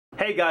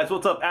Hey guys,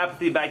 what's up?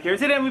 Apathy back here.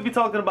 Today we'll be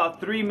talking about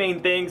three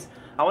main things.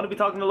 I want to be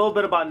talking a little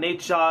bit about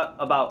Nadeshot,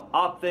 about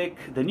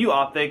OpTic, the new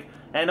OpTic,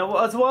 and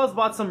as well as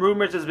about some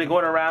rumors that's been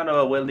going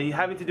around with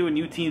having to do with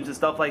new teams and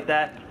stuff like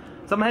that.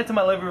 So I'm gonna head to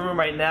my living room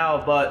right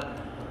now,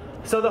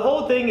 so the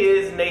whole thing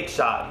is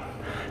Nadeshot.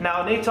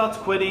 Now Nadeshot's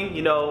quitting,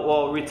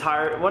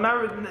 retire.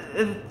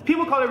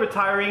 People call it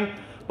retiring,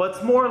 but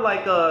it's more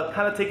like a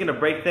kind of taking a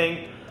break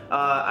thing.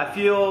 I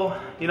feel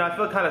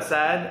kind of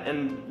sad,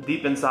 and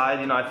deep inside,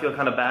 I feel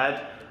kind of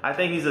bad. I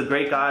think he's a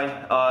great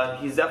guy.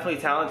 He's definitely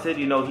talented.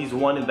 He's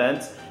won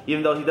events.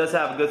 Even though he does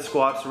have a good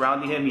squad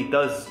surrounding him, he's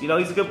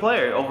a good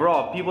player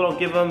overall. People don't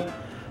give him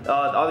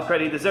all the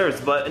credit he deserves.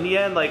 But in the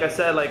end, like I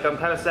said, I'm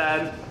kind of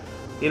sad.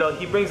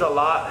 He brings a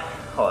lot.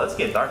 Oh, let's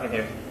get dark in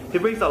here. He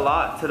brings a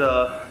lot to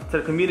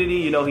the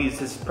community. He's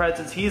his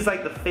presence. He's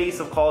like the face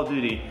of Call of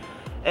Duty.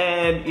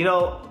 And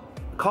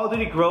Call of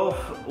Duty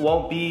growth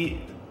won't be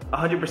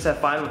 100%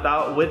 fine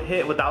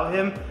without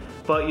him.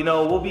 But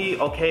we'll be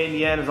okay in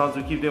the end as long as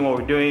we keep doing what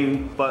we're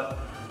doing. But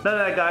none of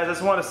that, guys. I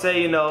just want to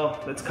say,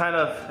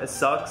 it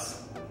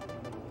sucks.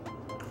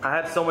 I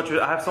have so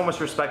much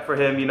respect for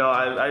him.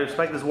 I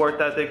respect his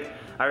work ethic.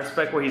 I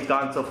respect where he's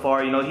gotten so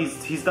far.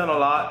 He's done a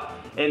lot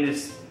in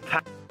his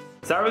past.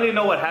 So I really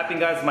know what happened,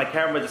 guys. My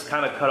camera just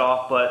kind of cut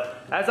off.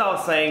 But as I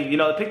was saying,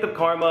 I picked up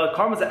Karma.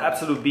 Karma's an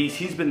absolute beast.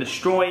 He's been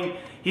destroying.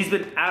 He's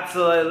been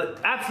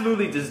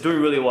absolutely just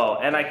doing really well,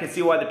 and I can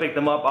see why they picked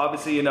him up.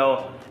 Obviously, in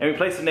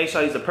replacing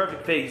Nadeshot, he's a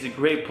perfect fit. He's a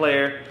great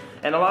player,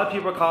 and a lot of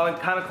people are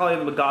kind of calling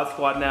him the God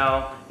Squad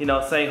now.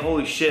 Saying,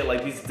 "Holy shit!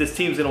 Like this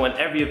team's gonna win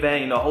every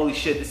event." Holy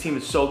shit, this team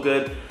is so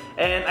good.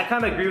 And I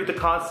kind of agree with the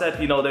concept.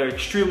 They're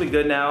extremely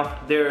good now.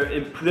 They're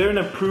an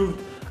improved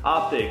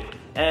OpTic,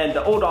 and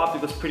the old OpTic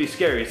was pretty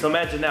scary. So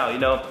imagine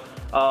now,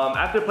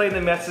 after playing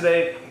them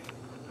yesterday.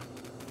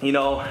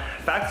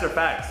 Facts are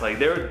facts. Like,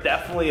 they're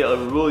definitely a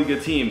really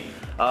good team.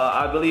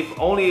 I believe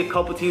only a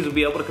couple teams will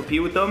be able to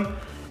compete with them,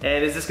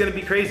 and it's just gonna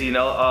be crazy.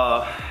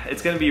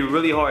 It's gonna be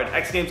really hard.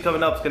 X Games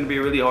coming up. It's gonna be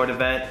a really hard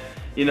event.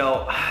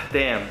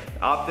 Damn,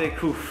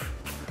 OpTic. Oof.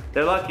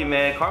 They're lucky,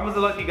 man. Karma's a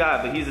lucky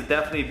guy, but he's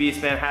definitely a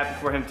beast, man. Happy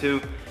for him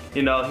too.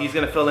 He's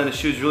gonna fill in the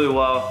shoes really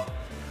well.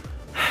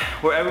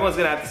 Where everyone's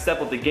gonna have to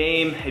step up the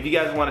game. If you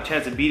guys want a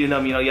chance of beating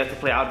them, you have to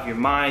play out of your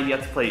mind. You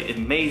have to play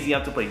amazing. You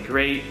have to play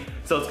great.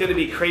 So it's gonna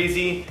be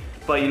crazy.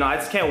 But I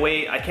just can't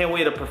wait. I can't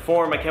wait to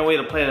perform. I can't wait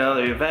to play in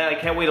another event. I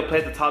can't wait to play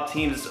at the top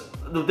teams.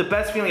 The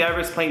best feeling ever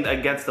is playing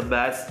against the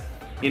best.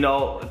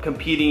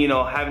 Competing.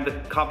 Having the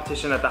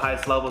competition at the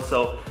highest level.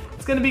 So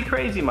it's gonna be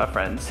crazy, my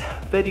friends.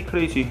 Very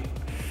crazy.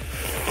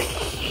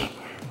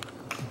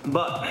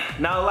 But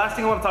now the last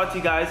thing I want to talk to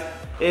you guys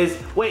is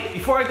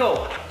before I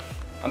go.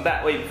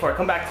 Before I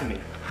come back to me.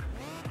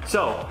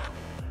 So,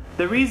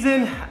 the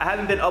reason I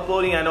haven't been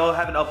uploading, I know I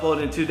haven't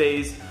uploaded in 2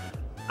 days.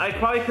 I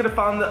probably could have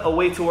found a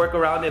way to work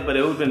around it, but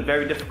it would have been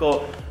very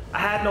difficult. I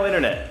had no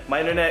internet. My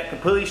internet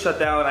completely shut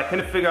down. I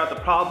couldn't figure out the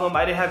problem.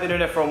 I didn't have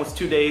internet for almost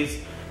 2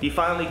 days. He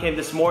finally came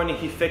this morning.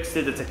 He fixed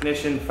it. The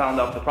technician found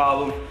out the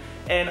problem.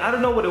 And I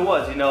don't know what it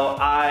was.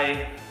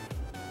 I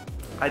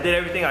did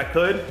everything I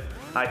could.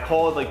 I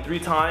called like 3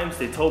 times.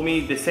 They told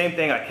me the same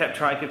thing. I kept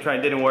trying,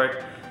 it didn't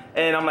work.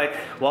 And I'm like,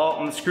 well,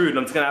 I'm screwed.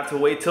 I'm just gonna have to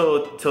wait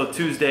till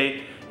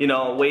Tuesday,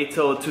 wait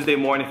till Tuesday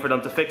morning for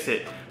them to fix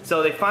it.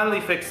 So they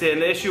finally fixed it,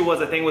 and the issue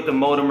was, I think, with the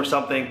modem or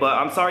something. But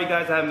I'm sorry,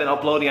 guys, I haven't been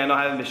uploading. I know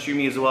I haven't been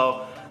streaming as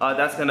well.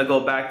 That's gonna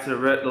go back to the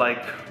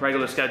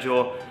regular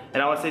schedule.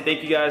 And I wanna say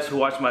thank you guys who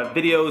watch my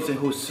videos and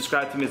who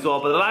subscribe to me as well.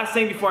 But the last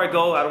thing before I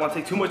go, I don't wanna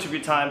take too much of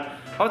your time.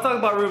 I wanna talk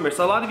about rumors.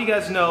 So a lot of you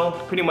guys know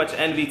pretty much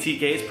Envy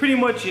TK is pretty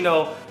much,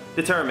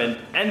 determined.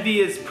 Envy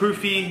is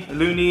Proofy,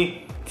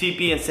 Looney,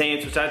 TP, and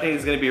Saints, which I think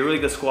is going to be a really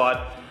good squad.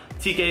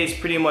 TK is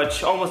pretty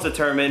much almost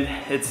determined.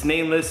 It's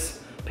Nameless,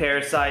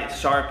 Parasite,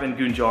 Sharp, and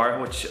Gunjar,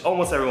 which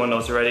almost everyone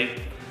knows already.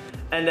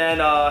 And then,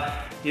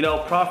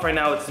 Prof right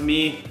now, it's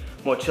me,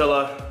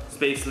 Mochilla,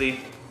 Spacely,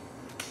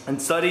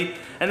 and Suddy.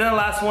 And then the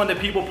last one that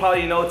people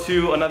probably know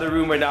too, another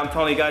rumor that I'm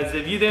telling you guys,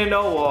 if you didn't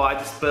know, well, I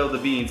just spilled the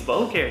beans, but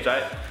who cares,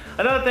 right?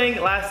 Another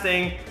thing, last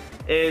thing,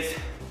 is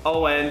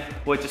ON,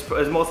 which is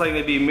most likely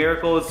going to be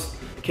Miracles,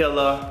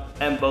 Killa,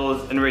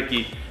 Embos, and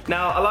Ricky.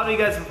 Now, a lot of you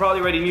guys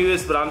probably already knew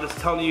this, but I'm just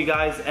telling you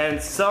guys,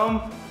 and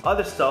some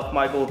other stuff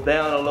might go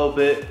down a little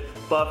bit,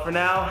 but for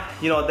now,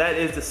 that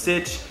is the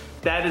sitch.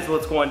 That is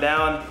what's going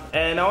down.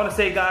 And I want to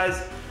say,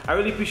 guys, I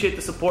really appreciate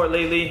the support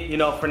lately.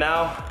 For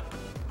now,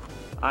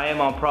 I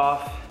am on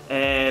Prof,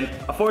 and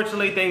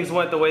unfortunately, things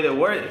went the way they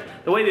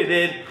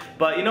did.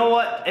 But you know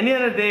what? At the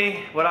end of the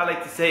day, what I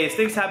like to say is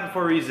things happen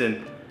for a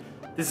reason.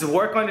 This is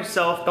work on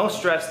yourself. Don't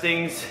stress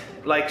things.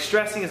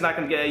 Stressing is not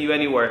going to get you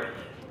anywhere.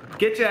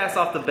 Get your ass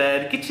off the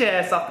bed, get your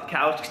ass off the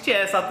couch, get your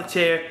ass off the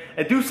chair,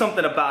 and do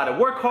something about it.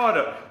 Work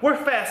harder,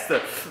 work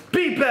faster,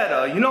 be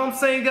better. You know what I'm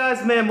saying,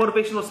 guys? Man,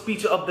 motivational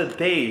speech of the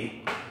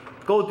day.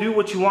 Go do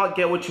what you want,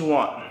 get what you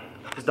want.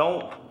 Just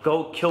don't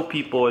go kill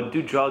people and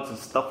do drugs and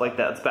stuff like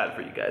that. It's bad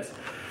for you guys.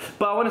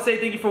 But I want to say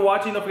thank you for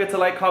watching. Don't forget to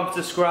like, comment,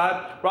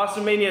 subscribe.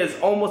 Roster Mania is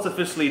almost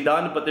officially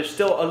done, but there's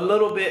still a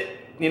little bit,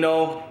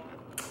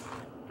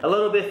 a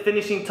little bit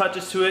finishing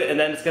touches to it, and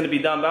then it's gonna be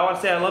done. But I want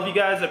to say I love you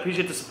guys. I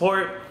appreciate the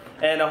support,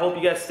 and I hope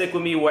you guys stick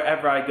with me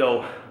wherever I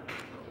go.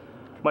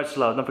 Much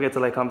love. Don't forget to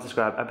like, comment,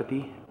 subscribe.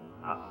 Apathy.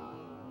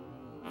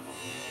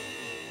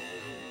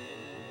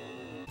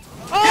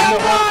 Oh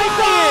my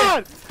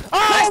god!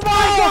 Oh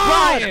my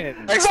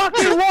god!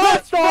 Fucking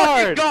one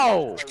star!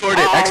 Go!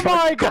 Oh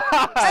my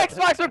god!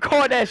 Xbox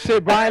record that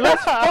shit, Brian.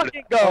 Let's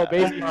fucking go,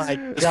 baby. Oh my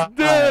god.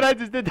 Dude, I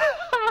just did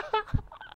that.